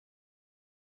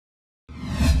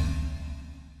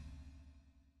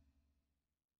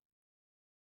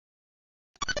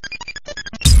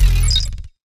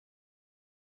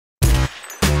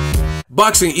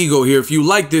Boxing Ego here. If you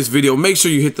like this video, make sure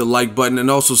you hit the like button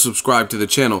and also subscribe to the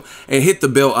channel and hit the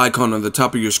bell icon on the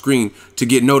top of your screen to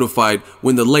get notified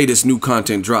when the latest new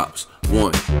content drops.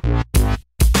 1.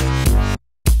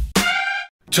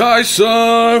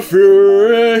 Tyson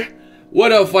Fury.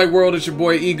 What up, Fight World? It's your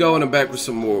boy Ego and I'm back with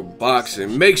some more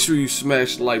boxing. Make sure you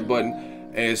smash the like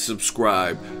button and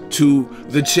subscribe to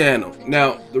the channel.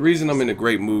 Now, the reason I'm in a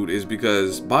great mood is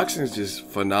because boxing is just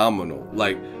phenomenal.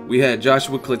 Like, we had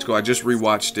Joshua KLITSCHKO. I just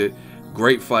rewatched it.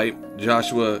 Great fight.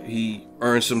 Joshua, he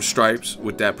earned some stripes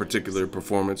with that particular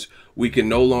performance. We can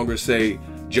no longer say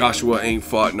Joshua ain't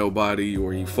fought nobody,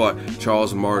 or he fought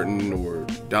Charles Martin or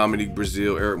Dominique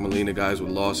Brazil, Eric Molina, guys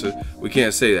with losses. We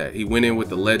can't say that. He went in with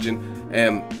the legend,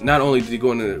 and not only did he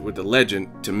go in with the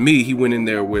legend, to me, he went in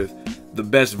there with the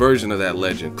best version of that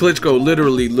legend. KLITSCHKO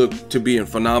literally looked to be in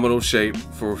phenomenal shape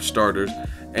for starters,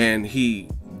 and he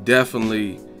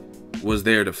definitely was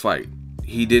there to fight.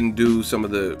 He didn't do some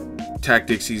of the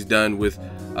tactics he's done with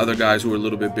other guys who are a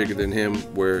little bit bigger than him,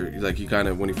 where like he kind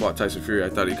of, when he fought Tyson Fury, I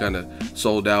thought he kind of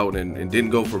sold out and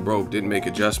didn't go for broke, didn't make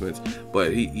adjustments,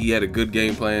 but he had a good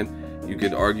game plan. You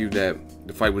could argue that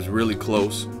the fight was really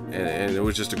close, and it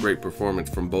was just a great performance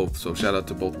from both, so shout out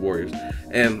to both warriors.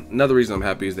 And another reason I'm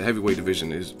happy is the heavyweight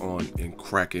division is on and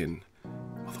cracking,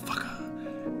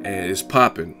 motherfucker, and it's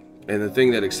popping. And the thing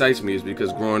that excites me is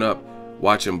because growing up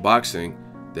watching boxing,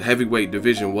 the heavyweight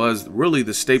division was really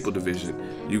the staple division.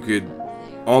 You could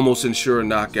almost ensure a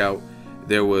knockout.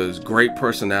 There was great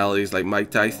personalities like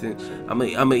Mike Tyson. I'm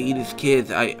gonna eat his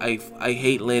kids. I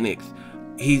hate Lennox.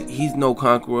 He's no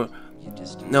conqueror.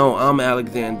 No, I'm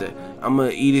Alexander. I'm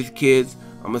gonna eat his kids.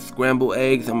 I'm gonna scramble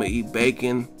eggs. I'm gonna eat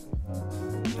bacon.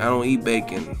 I don't eat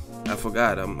bacon. I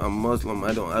forgot. I'm Muslim.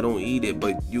 I don't eat it.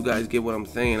 But you guys get what I'm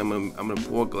saying. I'm gonna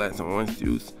pour a glass of orange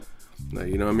juice. Like,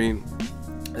 you know what I mean?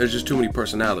 There's just too many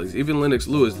personalities. Even Lennox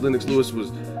Lewis. Lennox Lewis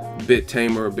was a bit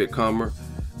tamer, a bit calmer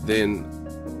than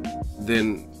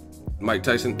Mike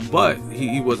Tyson, but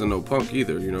he wasn't no punk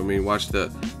either. You know what I mean? Watch the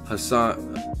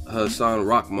Hassan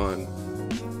Rahman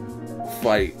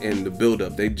fight and the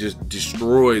build-up. They just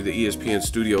destroyed the ESPN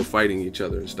studio fighting each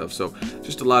other and stuff. So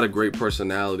just a lot of great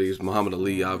personalities. Muhammad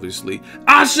Ali, obviously.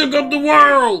 I shook up the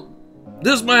world.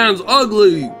 This man's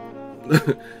ugly.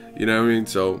 You know what I mean?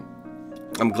 So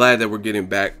I'm glad that we're getting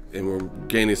back and we're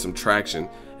gaining some traction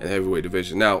in the heavyweight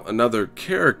division. Now, another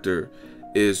character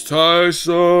is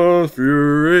Tyson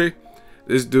Fury.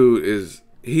 This dude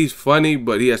he's funny,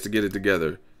 but he has to get it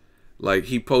together. Like,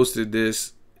 he posted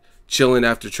this chilling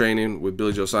after training with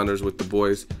Billy Joe Saunders with the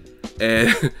boys,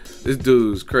 and this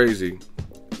dude's crazy.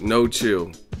 No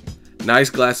chill. Nice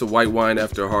glass of white wine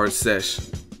after a hard sesh.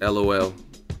 LOL.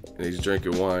 And he's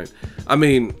drinking wine. I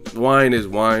mean, wine is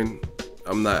wine.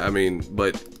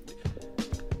 But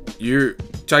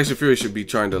Tyson Fury should be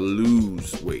trying to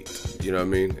lose weight, you know what I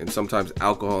mean? And sometimes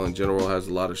alcohol in general has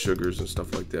a lot of sugars and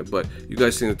stuff like that. But you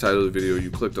guys seen the title of the video,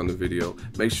 you clicked on the video,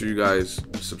 make sure you guys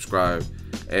subscribe.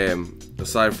 And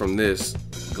aside from this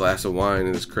glass of wine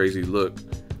and this crazy look,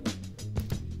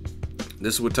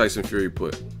 this is what Tyson Fury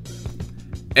put.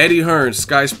 Eddie Hearn,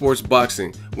 Sky Sports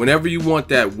Boxing. Whenever you want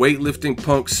that weightlifting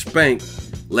punk spank,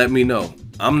 let me know.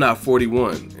 I'm not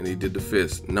 41, and he did the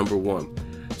fist,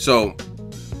 #1. So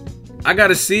I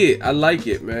gotta see it. I like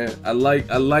it, man. I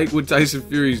like what Tyson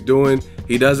Fury's doing.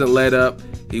 He doesn't let up.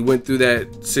 He went through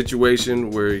that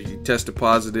situation where he tested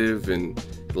positive, and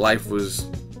he was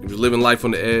living life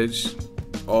on the edge,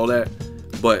 all that.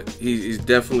 But he's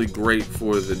definitely great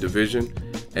for the division,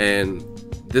 and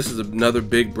this is another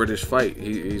big British fight.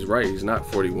 He's right. He's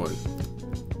not 41.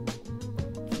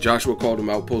 Joshua called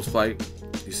him out post-fight.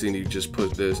 You seen he just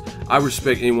put this. I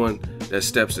respect anyone that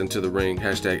steps into the ring.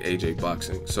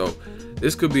 #AJBoxing. So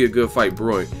this could be a good fight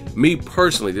brewing. Me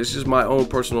personally, this is my own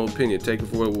personal opinion. Take it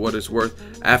for what it's worth.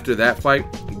 After that fight,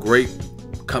 great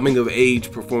coming of age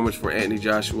performance for Anthony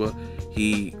Joshua.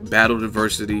 He battled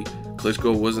adversity.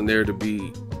 KLITSCHKO wasn't there to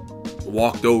be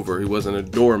walked over. He wasn't a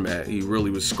doormat. He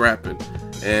really was scrapping.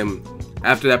 And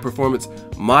after that performance,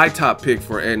 my top pick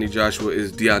for Anthony Joshua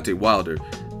is Deontay Wilder.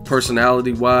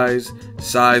 Personality-wise,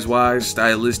 size-wise,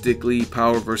 stylistically,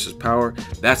 power versus power,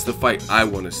 that's the fight I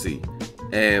want to see.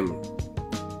 And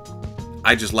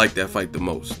I just like that fight the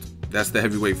most. That's the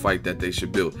heavyweight fight that they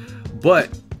should build.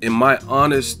 But in my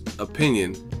honest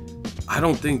opinion, I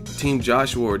don't think Team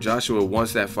Joshua or Joshua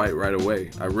wants that fight right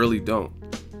away. I really don't.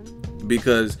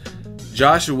 Because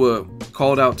Joshua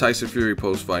called out Tyson Fury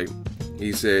post-fight.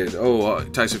 He said,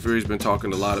 Tyson Fury's been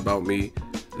talking a lot about me,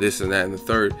 this and that and the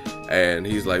third. And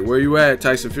he's like, where you at,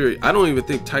 Tyson Fury? I don't even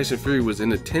think Tyson Fury was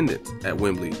in attendance at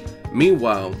Wembley.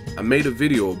 Meanwhile, I made a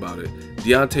video about it.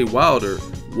 Deontay Wilder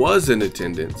was in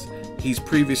attendance. he's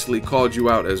previously called you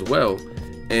out as well,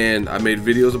 and I made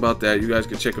videos about that. You guys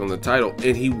can check on the title.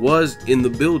 And he was in the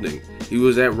building. He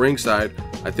was at ringside,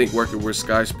 I think, working with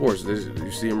Sky Sports.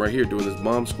 You see him right here doing this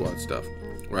bomb squad stuff,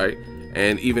 right?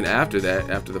 And even after that,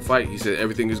 after the fight, he said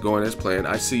everything is going as planned.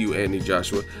 I see you, Anthony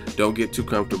Joshua. Don't get too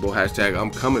comfortable. Hashtag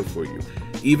I'm coming for you.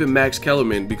 Even Max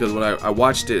Kellerman, because when I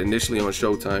watched it initially on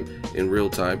Showtime in real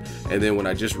time, and then when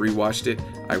I just rewatched it,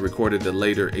 I recorded the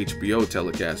later HBO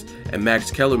telecast. And Max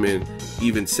Kellerman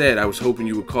even said, I was hoping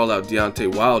you would call out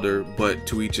Deontay Wilder, but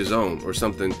to each his own, or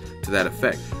something to that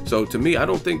effect. So to me, I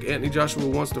don't think Anthony Joshua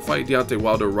wants to fight Deontay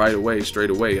Wilder right away,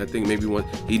 straight away. I think maybe when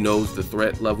he knows the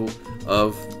threat level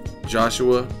of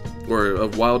Joshua or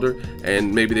of Wilder,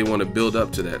 and maybe they want to build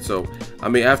up to that. So I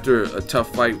mean, after a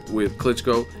tough fight with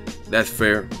Klitschko, that's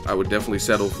fair. I would definitely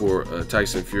settle for a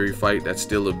Tyson Fury fight. That's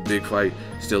still a big fight,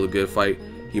 still a good fight.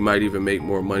 He might even make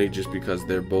more money just because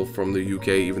they're both from the UK,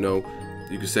 even though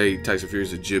you could say Tyson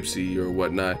Fury's a gypsy or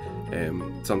whatnot,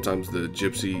 and sometimes the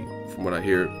gypsy, from what I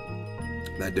hear,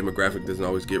 that demographic doesn't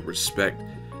always get respect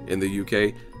in the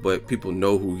UK, but people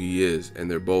know who he is,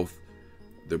 and they're both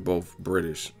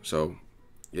British, so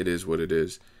it is what it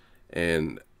is,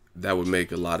 and that would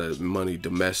make a lot of money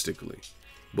domestically.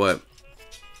 But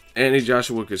Anthony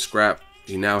Joshua could scrap.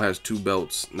 He now has 2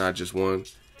 belts, not just one.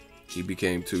 He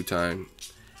became 2-time,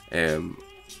 and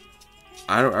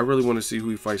I really want to see who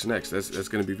he fights next. That's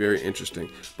going to be very interesting.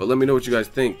 But let me know what you guys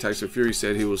think. Tyson Fury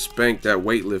said he will spank that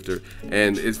weightlifter,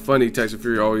 and it's funny. Tyson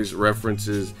Fury always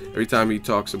references, every time he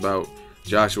talks about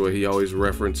Joshua, he always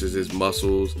references his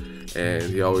muscles, and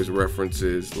he always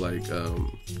references like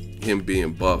him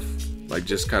being buff, like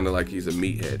just kind of like he's a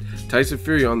meathead. Tyson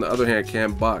Fury, on the other hand,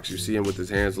 can box. You see him with his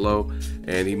hands low,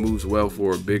 and he moves well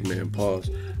for a big man. Pause.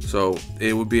 So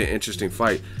it would be an interesting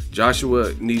fight.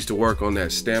 Joshua needs to work on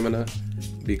that stamina,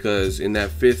 because in that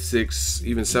 5th, 6th,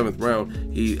 even 7th round,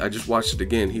 I just watched it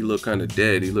again. He looked kind of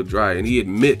dead. He looked dry, and he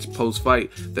admits post-fight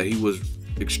that he was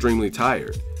extremely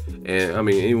tired. And I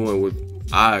mean, anyone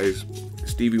with eyes,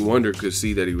 Stevie Wonder could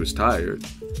see that he was tired.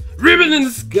 Ribbon in the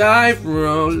sky for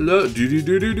all love,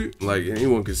 like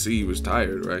anyone could see he was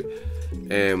tired, right?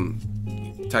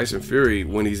 And Tyson Fury,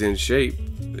 when he's in shape,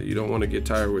 you don't want to get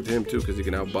tired with him too, because he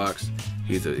can outbox.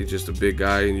 He's just a big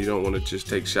guy, and you don't want to just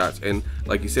take shots. And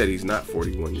like you said, he's not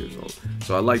 41 years old.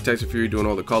 So I like Tyson Fury doing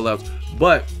all the call-outs.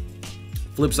 But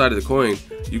flip side of the coin,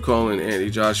 you calling Anthony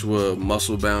Joshua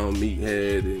muscle-bound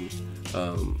meathead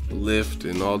and lift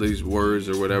and all these words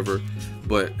or whatever,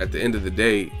 but at the end of the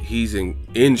day, he's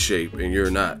in shape and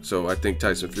you're not. So I think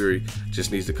Tyson Fury just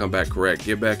needs to come back correct,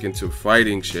 get back into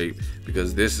fighting shape,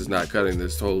 because this is not cutting.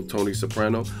 This whole Tony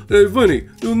Soprano, hey funny,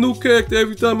 you new character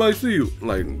every time I see you,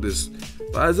 like this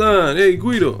Tyson, hey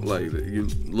Guido, like you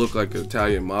look like an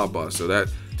Italian mob boss. So that,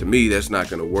 to me, that's not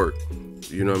gonna work.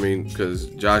 You know what I mean? Because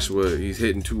Joshua, he's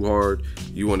hitting too hard.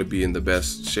 You want to be in the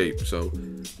best shape. So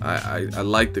I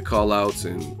like the call outs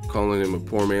and calling him a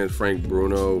poor man's Frank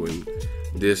Bruno and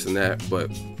this and that, but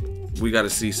we got to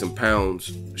see some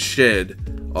pounds shed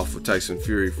off of Tyson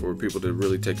Fury for people to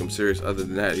really take him serious. Other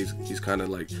than that, he's kind of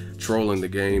like trolling the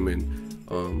game and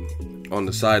on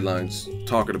the sidelines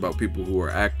talking about people who are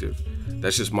active.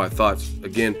 That's just my thoughts.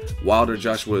 Again, Wilder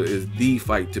Joshua is the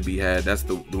fight to be had. That's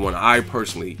the one I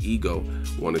personally, ego,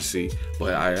 want to see.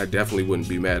 But I definitely wouldn't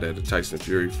be mad at a Tyson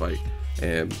Fury fight.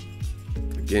 And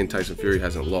again, Tyson Fury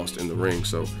hasn't lost in the ring,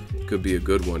 so it could be a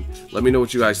good one. Let me know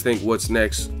what you guys think. What's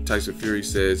next? Tyson Fury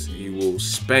says he will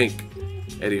spank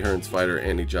Eddie Hearn's fighter,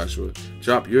 Anthony Joshua.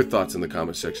 Drop your thoughts in the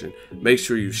comment section. Make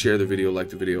sure you share the video, like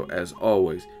the video. As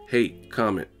always, hate,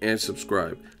 comment, and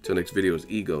subscribe. Till next video is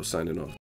Ego signing off.